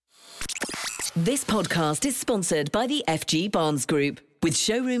This podcast is sponsored by the FG Barnes Group, with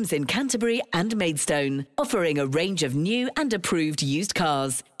showrooms in Canterbury and Maidstone, offering a range of new and approved used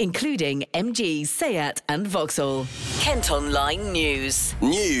cars, including MG, Seat and Vauxhall. Kent Online News.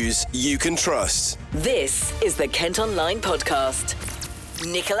 News you can trust. This is the Kent Online Podcast.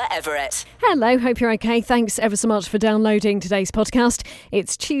 Nicola Everett. Hello, hope you're okay. Thanks ever so much for downloading today's podcast.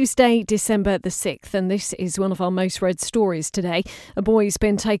 It's Tuesday, December the 6th, and this is one of our most read stories today. A boy's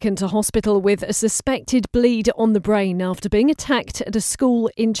been taken to hospital with a suspected bleed on the brain after being attacked at a school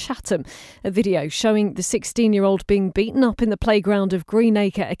in Chatham. A video showing the 16-year-old being beaten up in the playground of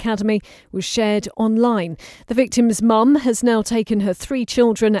Greenacre Academy was shared online. The victim's mum has now taken her 3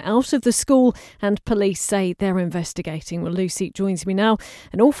 children out of the school, and police say they're investigating. Well, Lucy joins me now.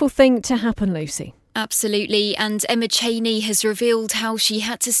 An awful thing to happen, Lucy. Absolutely, and Emma Cheney has revealed how she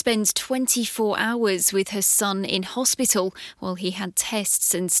had to spend 24 hours with her son in hospital while he had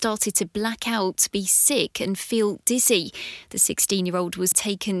tests and started to black out, be sick and feel dizzy. The 16-year-old was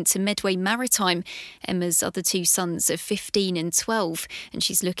taken to Medway Maritime. Emma's other 2 sons are 15 and 12, and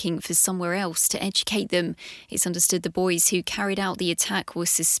she's looking for somewhere else to educate them. It's understood the boys who carried out the attack were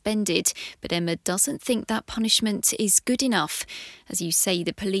suspended, but Emma doesn't think that punishment is good enough. As you say,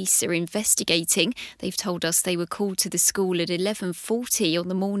 the police are investigating. They've told us they were called to the school at 11:40 on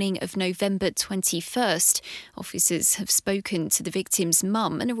the morning of November 21st. Officers have spoken to the victim's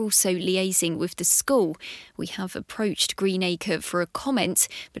mum and are also liaising with the school. We have approached Greenacre for a comment,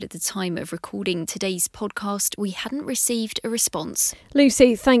 but at the time of recording today's podcast, we hadn't received a response.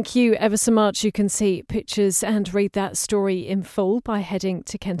 Lucy, thank you ever so much. You can see pictures and read that story in full by heading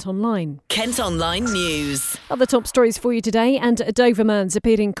to Kent Online. Kent Online News. Other top stories for you today, and a Dover man's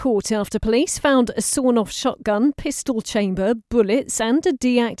appeared in court after police found a sawn-off shotgun, pistol chamber, bullets and a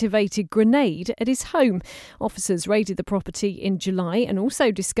deactivated grenade at his home. Officers raided the property in July and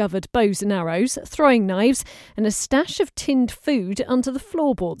also discovered bows and arrows, throwing knives and a stash of tinned food under the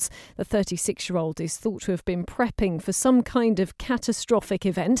floorboards. The 36-year-old is thought to have been prepping for some kind of catastrophic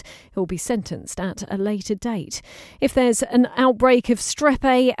event. He'll be sentenced at a later date. If there's an outbreak of strep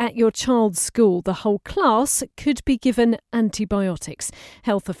A at your child's school, the whole class could be given antibiotics.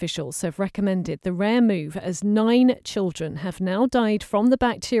 Health officials have recommended the rare move as 9 children have now died from the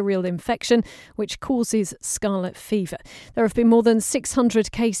bacterial infection which causes scarlet fever. There have been more than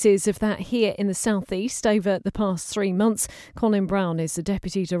 600 cases of that here in the southeast over the past 3 months. Colin Brown is the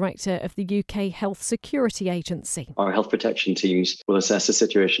Deputy Director of the UK Health Security Agency. Our health protection teams will assess the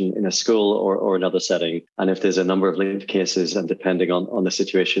situation in a school or another setting, and if there's a number of linked cases, and depending on the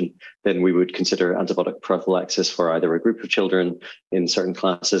situation, then we would consider antibiotic prophylaxis for either a group of children in certain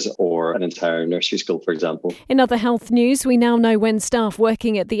classes or an entire nursery school, for example. In other health news, we now know when staff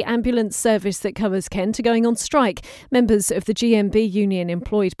working at the ambulance service that covers Kent are going on strike. Members of the GMB union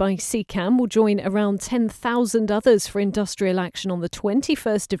employed by CCAM will join around 10,000 others for industrial action on the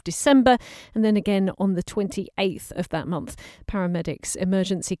 21st of December and then again on the 28th of that month. Paramedics,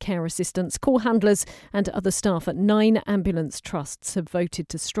 emergency care assistants, call handlers and other staff at 9 ambulance trusts have voted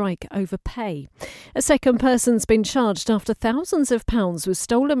to strike over pay. A second person's been charged after thousands of pounds was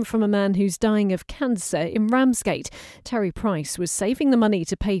stolen from a man who's dying of cancer in Ramsgate. Terry Price was saving the money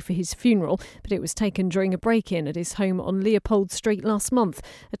to pay for his funeral, but it was taken during a break-in at his home on Leopold Street last month.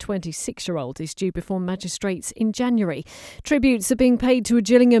 A 26-year-old is due before magistrates in January. Tributes are being paid to a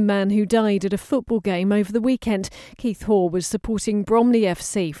Gillingham man who died at a football game over the weekend. Keith Hoare was supporting Bromley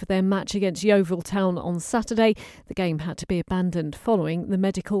FC for their match against Yeovil Town on Saturday. The game had to be abandoned following the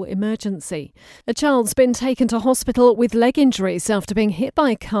medical emergency. A child's been taken to hospital with leg injuries after being hit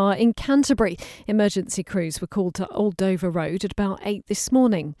by a car in Canterbury. Emergency crews were called to Old Dover Road at about 8 this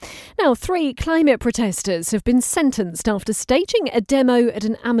morning. Now, 3 climate protesters have been sentenced after staging a demo at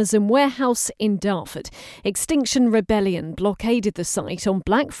an Amazon warehouse in Dartford. Extinction Rebellion blockaded the site on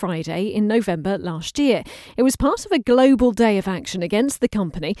Black Friday in November last year. It was part of a global day of action against the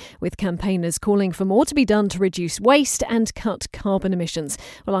company, with campaigners calling for more to be done to reduce waste and cut carbon emissions.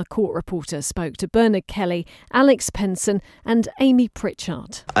 Well, our court reporter spoke to Bernard Kelly, Alex Penson and Amy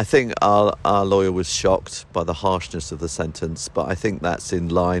Pritchard. I think our lawyer was shocked by the harshness of the sentence, but I think that's in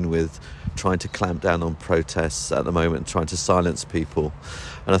line with trying to clamp down on protests at the moment, trying to silence people.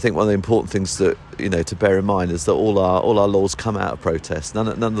 And I think one of the important things that, to bear in mind is that all our laws come out of protest. None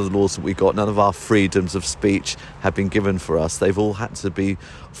of the laws that we got, none of our freedoms of speech have been given for us. They've all had to be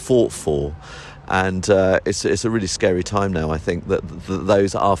fought for. And it's a really scary time now. I think that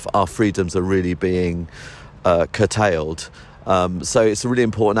those our freedoms are really being curtailed. So it's a really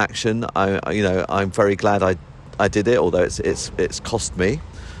important action. I'm very glad I did it, although it's cost me.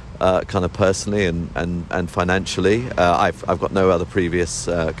 kind of personally and financially. I've got no other previous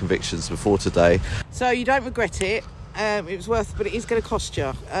convictions before today. So you don't regret it? It was worth, but it is going to cost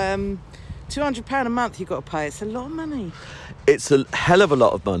you. £200 a month you've got to pay. It's a lot of money. It's a hell of a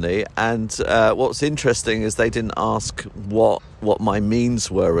lot of money, and what's interesting is they didn't ask what my means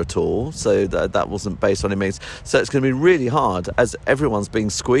were at all, so that wasn't based on any means. So it's going to be really hard, as everyone's being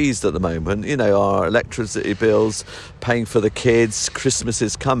squeezed at the moment. You know, our electricity bills, paying for the kids, Christmas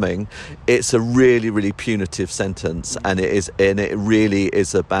is coming. It's a really, really punitive sentence, and it really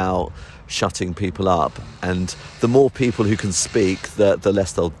is about shutting people up. And the more people who can speak, the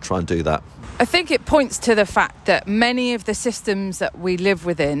less they'll try and do that. I think it points to the fact that many of the systems that we live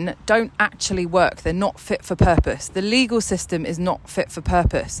within don't actually work. They're not fit for purpose. The legal system is not fit for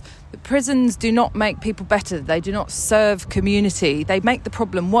purpose. The prisons do not make people better. They do not serve community. They make the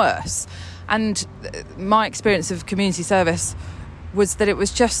problem worse. And my experience of community service was that it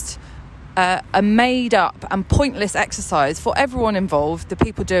was just a made-up and pointless exercise for everyone involved, the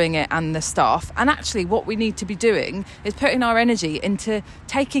people doing it and the staff. And actually what we need to be doing is putting our energy into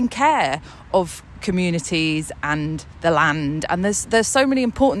taking care of communities and the land. And there's so many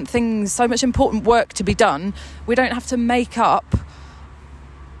important things, so much important work to be done. We don't have to make up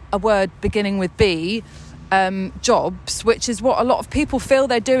a word beginning with B, jobs, which is what a lot of people feel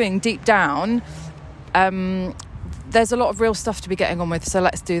they're doing deep down. There's a lot of real stuff to be getting on with, so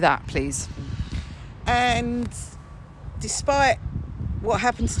let's do that, please. And despite what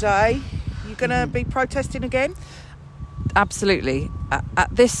happened today, you're going to be protesting again? Absolutely.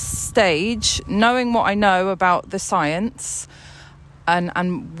 At this stage, knowing what I know about the science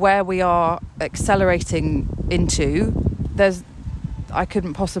and where we are accelerating into, I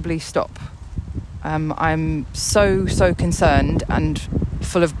couldn't possibly stop. I'm so concerned and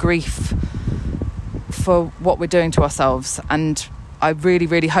full of grief for what we're doing to ourselves, and I really,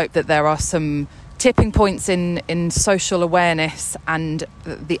 really hope that there are some tipping points in social awareness and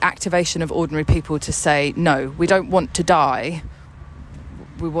the activation of ordinary people to say, no, we don't want to die,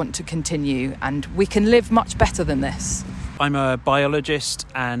 we want to continue, and we can live much better than this. I'm a biologist,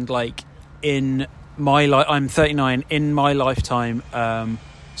 and in my life, I'm 39. In my lifetime,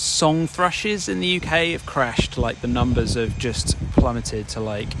 song thrushes in the UK have crashed. The numbers have just plummeted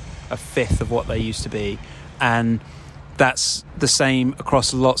to a fifth of what they used to be, and that's the same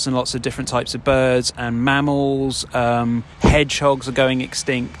across lots and lots of different types of birds and mammals. Hedgehogs are going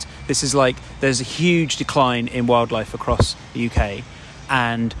extinct. This is there's a huge decline in wildlife across the UK,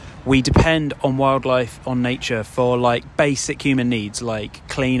 and we depend on wildlife, on nature, for basic human needs like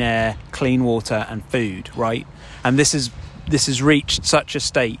clean air, clean water and food, right? And this has reached such a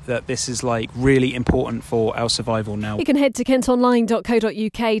state that this is really important for our survival now. You can head to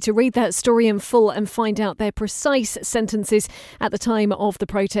kentonline.co.uk to read that story in full and find out their precise sentences. At the time of the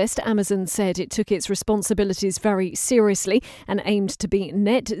protest, Amazon said it took its responsibilities very seriously and aimed to be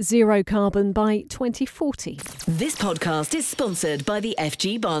net zero carbon by 2040. This podcast is sponsored by the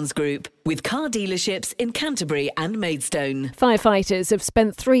FG Barnes Group, with car dealerships in Canterbury and Maidstone. Firefighters have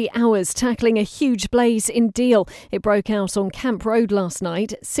spent 3 hours tackling a huge blaze in Deal. It broke out on Camp Road last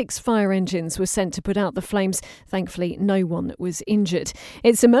night. 6 fire engines were sent to put out the flames. Thankfully, no one was injured.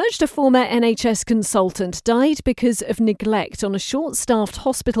 It's emerged a former NHS consultant died because of neglect on a short-staffed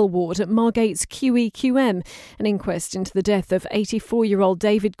hospital ward at Margate's QEQM. An inquest into the death of 84-year-old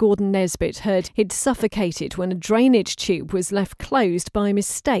David Gordon Nesbitt heard he'd suffocated when a drainage tube was left closed by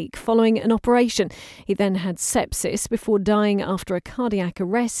mistake following an operation. He then had sepsis before dying after a cardiac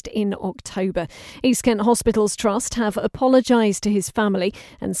arrest in October. East Kent Hospitals Trust have apologised to his family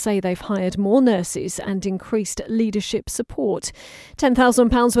and say they've hired more nurses and increased leadership support.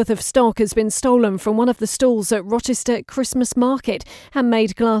 £10,000 worth of stock has been stolen from one of the stalls at Rochester Christmas Market.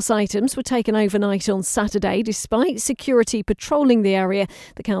 Handmade glass items were taken overnight on Saturday despite security patrolling the area.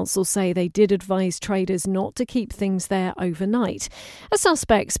 The council say they did advise traders not to keep things there overnight. A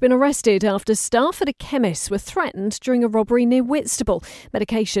suspect's been arrested after staff at a chemist were threatened during a robbery near Whitstable.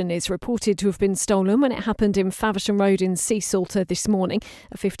 Medication is reported to have been stolen when it happened in Faversham Road in Seasalter this morning.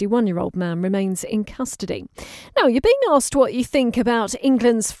 A 51-year-old man remains in custody. Now, you're being asked what you think about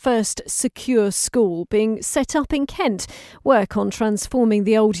England's first secure school being set up in Kent. Work on transforming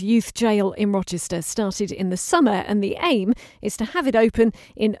the old youth jail in Rochester started in the summer, and the aim is to have it open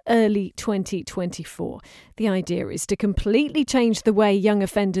in early 2024. The idea is to completely change the way young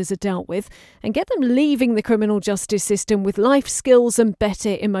offenders are dealt with and get them leaving the criminal justice system with life skills and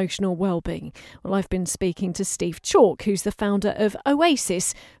better emotional well-being. Well, I've been speaking to Steve Chalk, who's the founder of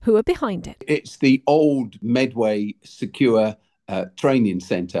Oasis, who are behind it. It's the old Medway Secure Training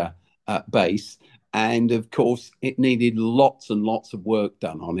Centre base, And of course, it needed lots and lots of work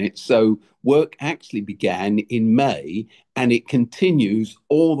done on it. So work actually began in May and it continues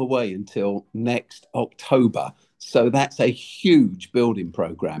all the way until next October. So that's a huge building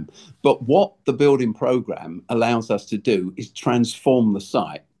program. But what the building program allows us to do is transform the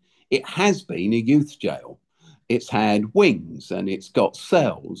site. It has been a youth jail. It's had wings and it's got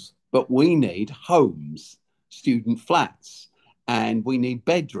cells, but we need homes, student flats, and we need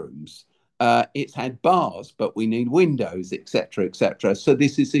bedrooms. It's had bars, but we need windows, etc., etc. So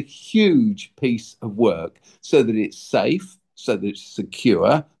this is a huge piece of work so that it's safe, so that it's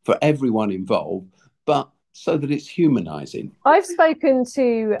secure for everyone involved, but so that it's humanising. I've spoken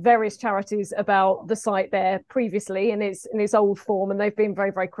to various charities about the site there previously in its old form, and they've been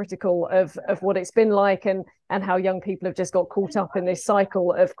very, very critical of what it's been like and how young people have just got caught up in this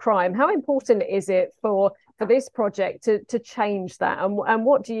cycle of crime. How important is it for this project to change that? And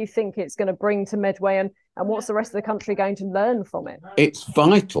what do you think it's going to bring to Medway, and what's the rest of the country going to learn from it? It's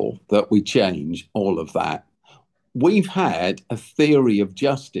vital that we change all of that. We've had a theory of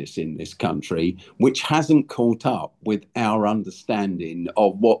justice in this country which hasn't caught up with our understanding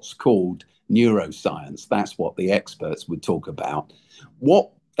of what's called neuroscience. That's what the experts would talk about.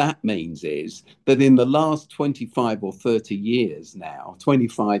 What that means is that in the last 25 or 30 years now,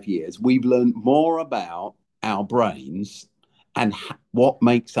 25 years, we've learned more about our brains and what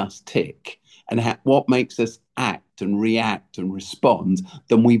makes us tick and what makes us act and react and respond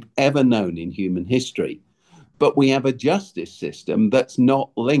than we've ever known in human history. But we have a justice system that's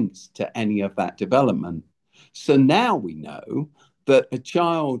not linked to any of that development. So now we know that a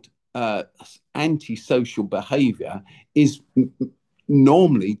child's antisocial behaviour is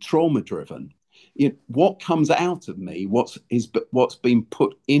normally trauma-driven. What comes out of me, what's been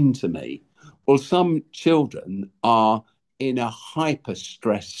put into me? Well, some children are in a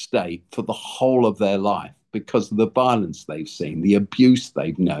hyper-stressed state for the whole of their life because of the violence they've seen, the abuse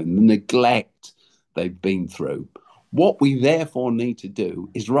they've known, the neglect they've been through. What we therefore need to do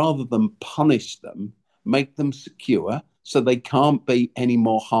is, rather than punish them, make them secure so they can't be any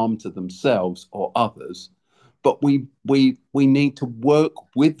more harm to themselves or others. But we need to work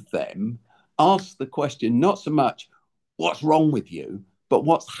with them, ask the question, not so much what's wrong with you, but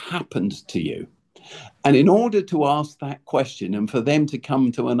what's happened to you. And in order to ask that question and for them to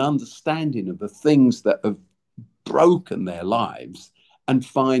come to an understanding of the things that have broken their lives and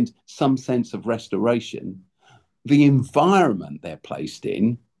find some sense of restoration, the environment they're placed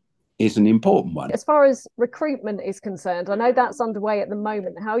in is an important one. As far as recruitment is concerned, I know that's underway at the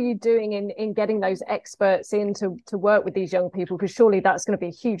moment. How are you doing in getting those experts in to work with these young people? Because surely that's going to be a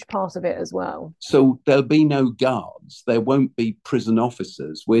huge part of it as well. So there'll be no guards. There won't be prison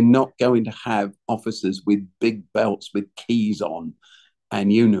officers. We're not going to have officers with big belts with keys on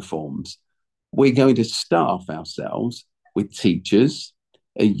and uniforms. We're going to staff ourselves with teachers,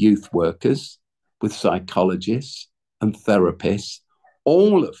 youth workers, with psychologists and therapists,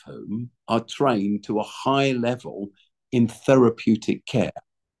 all of whom are trained to a high level in therapeutic care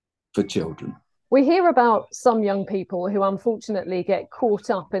for children. We hear about some young people who unfortunately get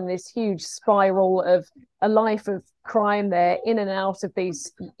caught up in this huge spiral of a life of crime. They're in and out of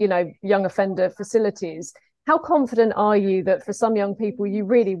these, young offender facilities. How confident are you that for some young people, you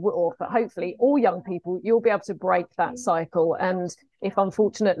really will, or for hopefully all young people, you'll be able to break that cycle? And if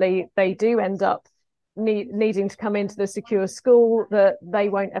unfortunately they do end up needing to come into the secure school, that they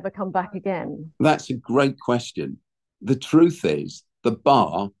won't ever come back again? That's a great question. The truth is, the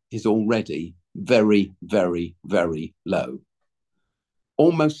bar is already very, very, very low.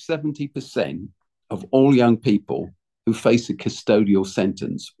 Almost 70% of all young people who face a custodial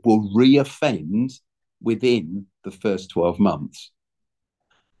sentence will reoffend within the first 12 months.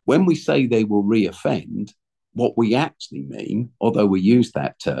 When we say they will reoffend, what we actually mean, although we use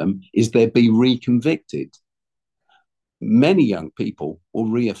that term, is they'll be reconvicted. Many young people will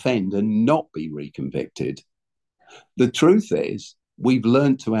reoffend and not be reconvicted. The truth is, we've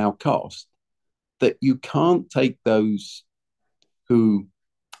learned to our cost that you can't take those who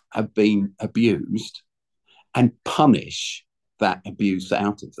have been abused and punish that abuse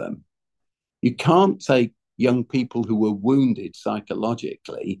out of them. You can't take young people who were wounded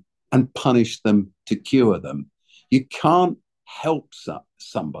psychologically and punish them to cure them. You can't help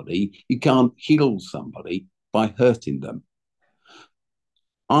somebody, you can't heal somebody by hurting them.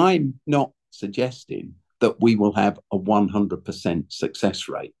 I'm not suggesting that we will have a 100% success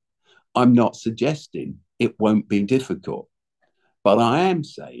rate. I'm not suggesting it won't be difficult. But I am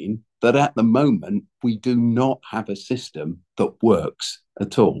saying that at the moment, we do not have a system that works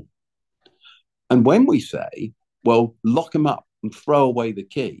at all. And when we say, well, lock them up and throw away the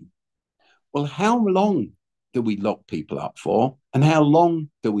key, Well, how long do we lock people up for? And how long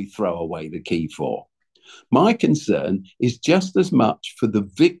do we throw away the key for? My concern is just as much for the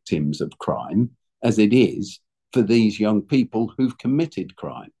victims of crime as it is for these young people who've committed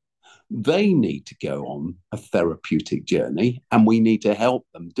crime. They need to go on a therapeutic journey, and we need to help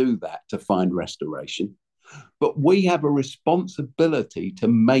them do that to find restoration. But we have a responsibility to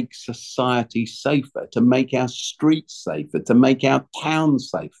make society safer, to make our streets safer, to make our towns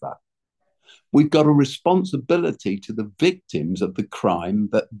safer. We've got a responsibility to the victims of the crime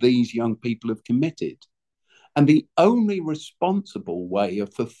that these young people have committed. And the only responsible way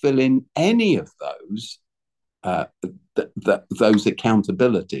of fulfilling any of those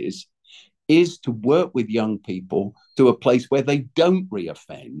accountabilities is to work with young people to a place where they don't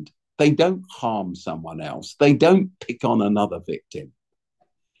reoffend, they don't harm someone else, they don't pick on another victim.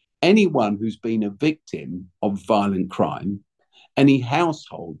 Anyone who's been a victim of violent crime, any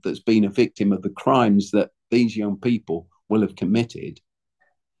household that's been a victim of the crimes that these young people will have committed,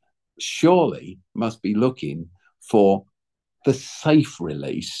 surely must be looking for the safe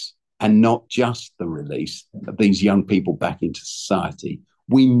release and not just the release of these young people back into society.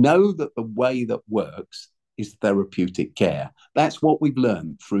 We know that the way that works is therapeutic care. That's what we've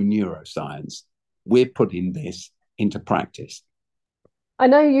learned through neuroscience. We're putting this into practice. I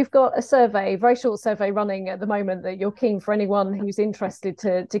know you've got a survey, very short survey running at the moment that you're keen for anyone who's interested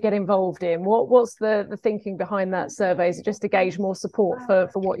to get involved in. What's the thinking behind that survey? Is it just to gauge more support for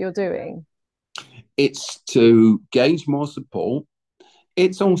what you're doing? It's to gauge more support.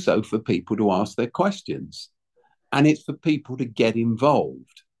 It's also for people to ask their questions. And it's for people to get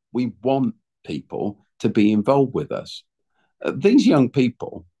involved. We want people to be involved with us. These young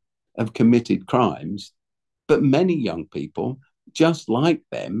people have committed crimes, but many young people, just like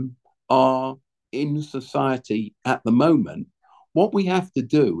them, are in society at the moment. What we have to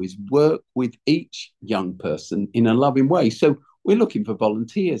do is work with each young person in a loving way. So we're looking for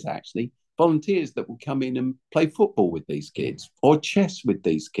volunteers, actually, volunteers that will come in and play football with these kids, or chess with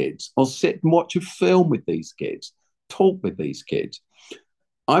these kids, or sit and watch a film with these kids, talk with these kids.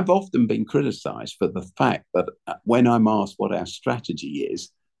 I've often been criticised for the fact that when I'm asked what our strategy is,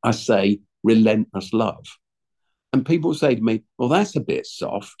 I say relentless love. And people say to me, well, that's a bit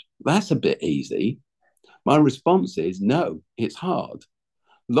soft. That's a bit easy. My response is, no, it's hard.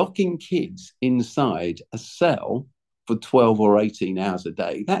 Locking kids inside a cell for 12 or 18 hours a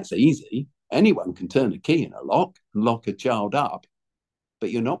day, that's easy. Anyone can turn a key in a lock and lock a child up.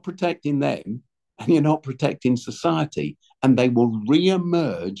 But you're not protecting them, and you're not protecting society. And they will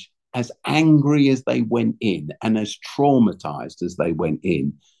re-emerge as angry as they went in and as traumatized as they went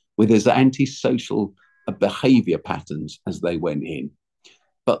in, with as antisocial behavior patterns as they went in.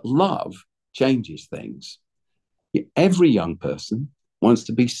 But love changes things. Every young person wants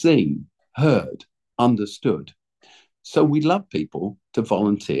to be seen, heard, understood. So we love people to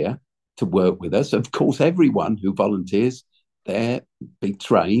volunteer, to work with us. Of course, everyone who volunteers, they'll be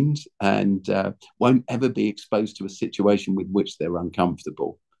trained and won't ever be exposed to a situation with which they're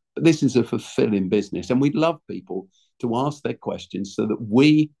uncomfortable. But this is a fulfilling business, and we'd love people to ask their questions so that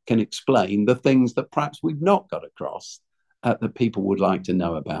we can explain the things that perhaps we've not got across that people would like to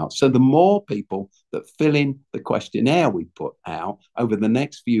know about. So the more people that fill in the questionnaire we put out over the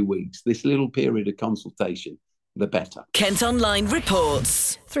next few weeks, this little period of consultation, the better. Kent Online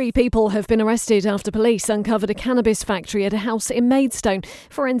reports. 3 people have been arrested after police uncovered a cannabis factory at a house in Maidstone.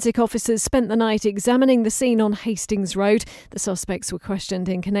 Forensic officers spent the night examining the scene on Hastings Road. The suspects were questioned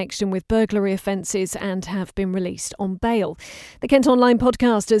in connection with burglary offences and have been released on bail. The Kent Online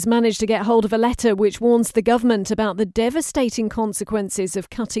podcast has managed to get hold of a letter which warns the government about the devastating consequences of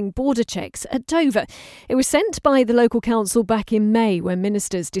cutting border checks at Dover. It was sent by the local council back in May when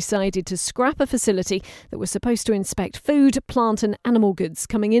ministers decided to scrap a facility that was supposed to inspect food, plant and animal goods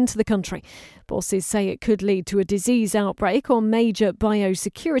coming into the country. Bosses say it could lead to a disease outbreak or major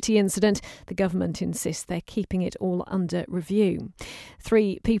biosecurity incident. The government insists they're keeping it all under review.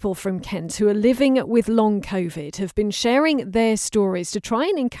 3 people from Kent who are living with long COVID have been sharing their stories to try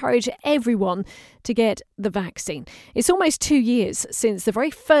and encourage everyone to get the vaccine. It's almost 2 years since the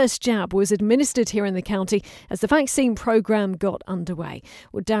very first jab was administered here in the county as the vaccine programme got underway.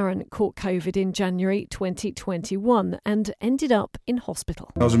 Well, Darren caught COVID in January 2021 and ended up in hospital.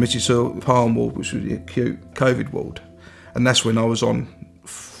 I was admitted to Palm ward, which was the acute COVID ward, and that's when I was on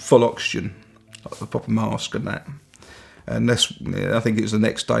full oxygen, like the proper mask and that. And that's, I think it was the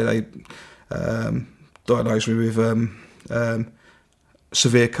next day they diagnosed me with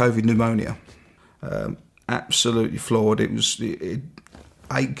severe COVID pneumonia. Absolutely floored. It was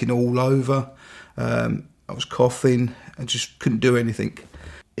aching all over. I was coughing and just couldn't do anything.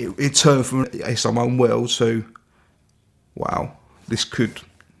 it turned from yes, I'm unwell to wow, this could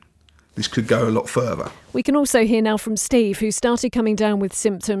go a lot further. We can also hear now from Steve, who started coming down with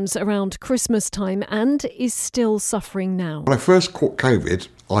symptoms around Christmas time and is still suffering now. When I first caught COVID,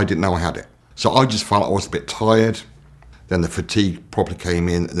 I didn't know I had it. So I just felt I was a bit tired. Then the fatigue probably came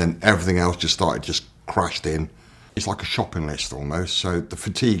in, and then everything else just crashed in. It's like a shopping list almost. So the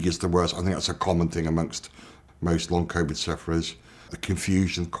fatigue is the worst. I think that's a common thing amongst most long COVID sufferers. The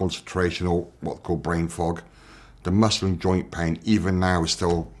confusion, concentration, or what's called brain fog. The muscle and joint pain, even now, is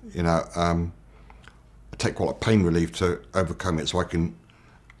still, I take quite a lot of pain relief to overcome it, so I can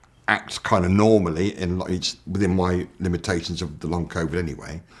act kind of normally it's within my limitations of the long COVID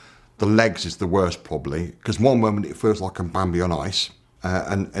anyway. The legs is the worst probably, because one moment it feels like I'm Bambi on ice,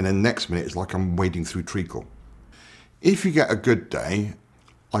 and then the next minute it's like I'm wading through treacle. If you get a good day,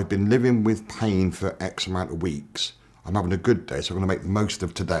 I've been living with pain for X amount of weeks. I'm having a good day, so I'm going to make the most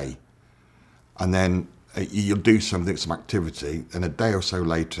of today. And then you'll do some activity, and a day or so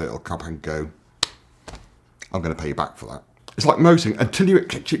later it'll come and go, I'm going to pay you back for that. It's like most things, until you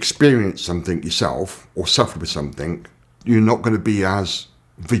actually experience something yourself or suffer with something, you're not going to be as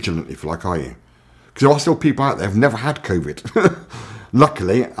vigilant, if you like, are you? Because there are still people out there who've never had COVID,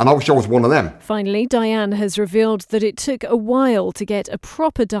 luckily, and I wish I was one of them. Finally, Diane has revealed that it took a while to get a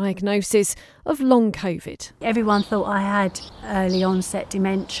proper diagnosis of long COVID. Everyone thought I had early onset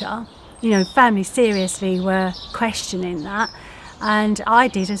dementia. Family seriously were questioning that. And I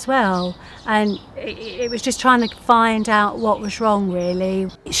did as well. And it was just trying to find out what was wrong, really.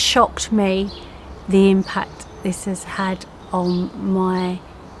 It shocked me, the impact this has had on my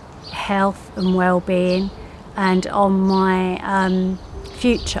health and well-being and on my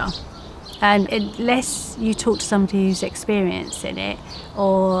future. And unless you talk to somebody who's experiencing it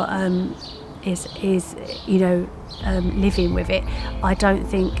or is living with it, I don't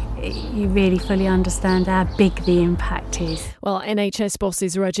think you really fully understand how big the impact is. Well, NHS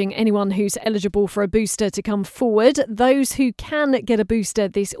bosses are urging anyone who's eligible for a booster to come forward. Those who can get a booster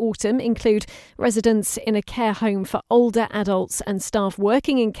this autumn include residents in a care home for older adults and staff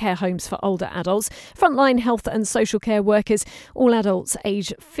working in care homes for older adults, frontline health and social care workers, all adults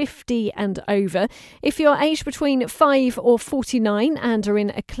aged 50 and over. If you're aged between 5 or 49 and are in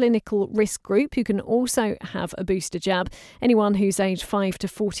a clinical risk group, you can also have a booster jab. Anyone who's aged 5 to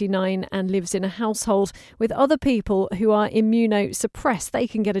 49 and lives in a household with other people who are immunosuppressed, they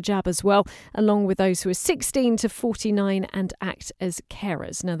can get a jab as well, along with those who are 16 to 49 and act as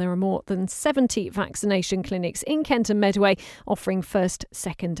carers. Now, there are more than 70 vaccination clinics in Kent and Medway offering first,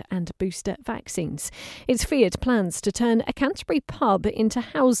 second and booster vaccines. It's feared plans to turn a Canterbury pub into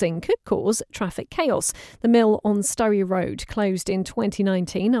housing could cause traffic chaos. The mill on Sturry Road closed in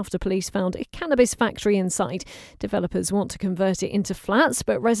 2019 after police found a cannabis factory inside. Developers want to convert it into flats,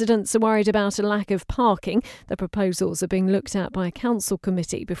 but residents are worried about a lack of parking. The proposals are being looked at by a council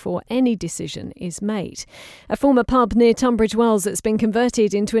committee before any decision is made. A former pub near Tunbridge Wells that's been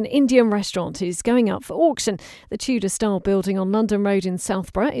converted into an Indian restaurant is going up for auction. The Tudor-style building on London Road in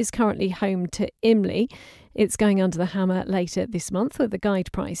Southborough is currently home to Imlay. It's going under the hammer later this month with a guide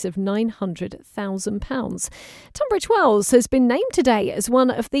price of £900,000. Tunbridge Wells has been named today as one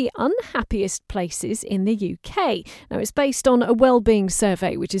of the unhappiest places in the UK. Now, it's based on a wellbeing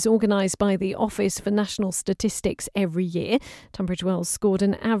survey which is organised by the Office for National Statistics every year. Tunbridge Wells scored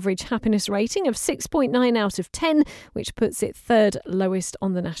an average happiness rating of 6.9 out of 10, which puts it third lowest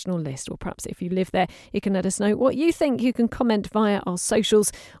on the national list. Or perhaps if you live there, you can let us know what you think. You can comment via our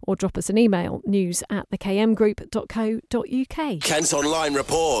socials or drop us an email, news@thekmgroup.co.uk. Kent Online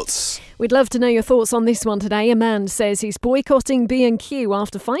reports. We'd love to know your thoughts on this one today. A man says he's boycotting B&Q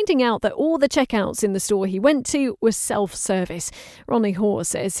after finding out that all the checkouts in the store he went to were self-service. Ronnie Hoare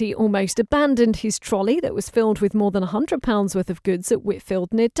says he almost abandoned his trolley that was filled with more than £100 worth of goods at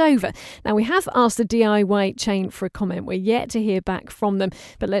Whitfield near Dover. Now, we have asked the DIY chain for a comment. We're yet to hear back from them,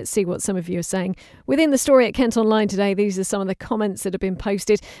 but let's see what some of you are saying. Within the story at Kent Online today, these are some of the comments that have been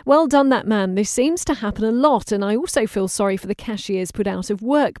posted. Well done, that man. This seems to happen a lot, and I also feel sorry for the cashiers put out of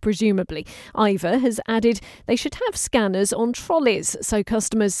work, presumably. Ivor has added they should have scanners on trolleys so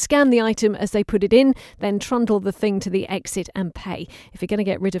customers scan the item as they put it in, then trundle the thing to the exit and pay. If you're going to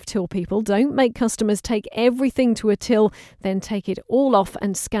get rid of till people, don't make customers take everything to a till, then take it all off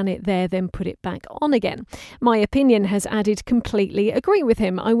and scan it there, then put it back on again. My opinion has added completely agree with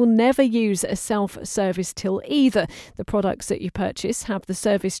him. I will never use a self-service till either. The products that you purchase have the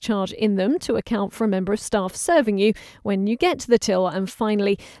service charge in them to account for a member of staff serving you when you get to the till. And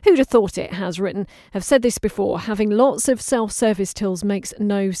finally, who'd have thought it, has written. I've said this before, having lots of self-service tills makes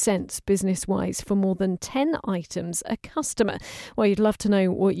no sense business-wise for more than 10 items a customer. Well, you'd love to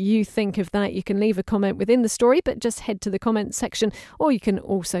know what you think of that. You can leave a comment within the story, but just head to the comments section, or you can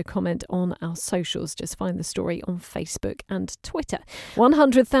also comment on our socials. Just find the story on Facebook and Twitter.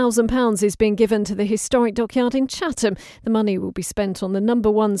 £100,000 is being given to the historic dockyard in Chatham. The money will be spent on the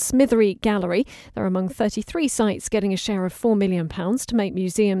 #1 Smithery Gallery. They're among 33 sites getting a share of £4 million to make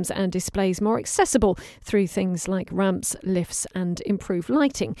museums and displays more accessible through things like ramps, lifts and improved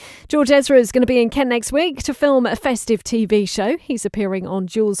lighting. George Ezra is going to be in Kent next week to film a festive TV show. He's appearing on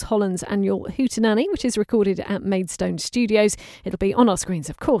Jules Holland's annual Hootenanny, which is recorded at Maidstone Studios. It'll be on our screens,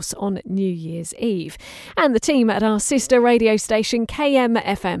 of course, on New Year's Eve. And the team at our sister radio station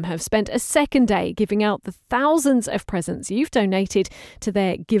KMFM have spent a second day giving out the thousands of presents you've donated to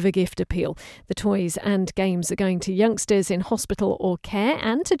their Give a Gift appeal. The toys and games are going to youngsters in hospital or care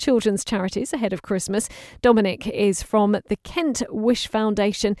and to children's charities ahead of Christmas. Dominic is from the Kent Wish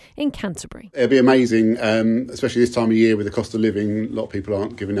Foundation in Canterbury. It'll be amazing, especially this time of year with the cost of living. A lot of people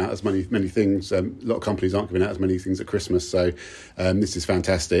aren't giving out as many things. A lot of companies aren't giving out as many things at Christmas. So this is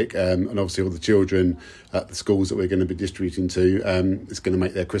fantastic. And obviously all the children at the schools that we're going to be distributing to, it's going to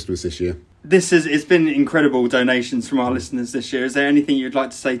make their Christmas this year. It's been incredible donations from our listeners this year. Is there anything you'd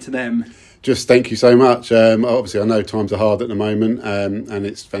like to say to them? Just thank you so much. Obviously, I know times are hard at the moment, and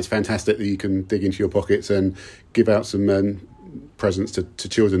it's fantastic that you can dig into your pockets and give out some presents to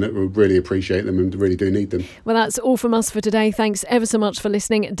children that will really appreciate them and really do need them. Well, that's all from us for today. Thanks ever so much for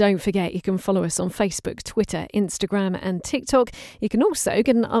listening. Don't forget, you can follow us on Facebook, Twitter, Instagram and TikTok. You can also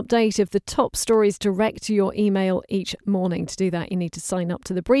get an update of the top stories direct to your email each morning. To do that, you need to sign up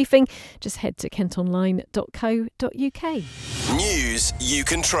to the briefing. Just head to kentonline.co.uk. News you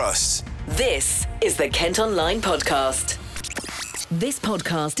can trust. This is the Kent Online Podcast. This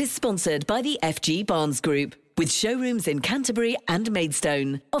podcast is sponsored by the FG Barnes Group, with showrooms in Canterbury and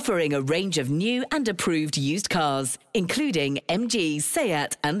Maidstone, offering a range of new and approved used cars, including MG,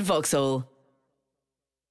 Seat and Vauxhall.